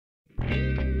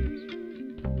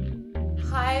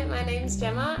my name's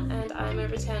Jemma and I'm a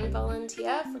return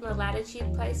volunteer from a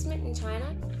Lattitude placement in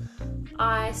China.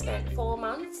 I spent 4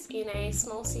 months in a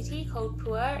small city called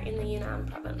Pu-erh in the Yunnan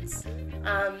province.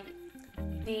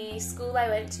 The school I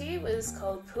went to was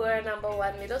called Pu-erh No.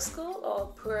 1 Middle School,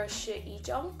 or Pu-erh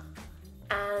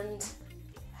and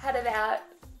had about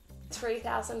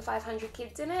 3,500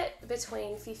 kids in it,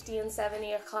 between 50 and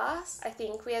 70 a class. I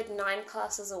think we had 9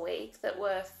 classes a week that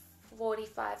were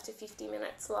 45 to 50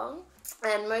 minutes long,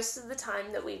 and most of the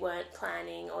time that we weren't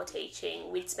planning or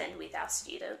teaching, we'd spend with our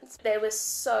students. They were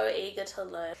so eager to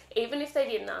learn. Even if they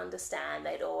didn't understand,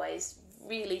 they'd always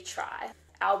really try.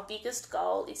 Our biggest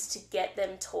goal is to get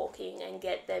them talking and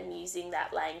get them using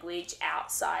that language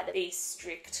outside of these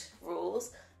strict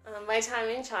rules. My time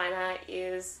in China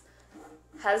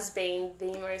has been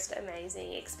the most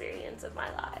amazing experience of my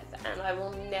life, and I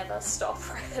will never stop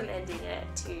recommending it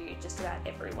to just about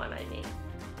everyone I meet.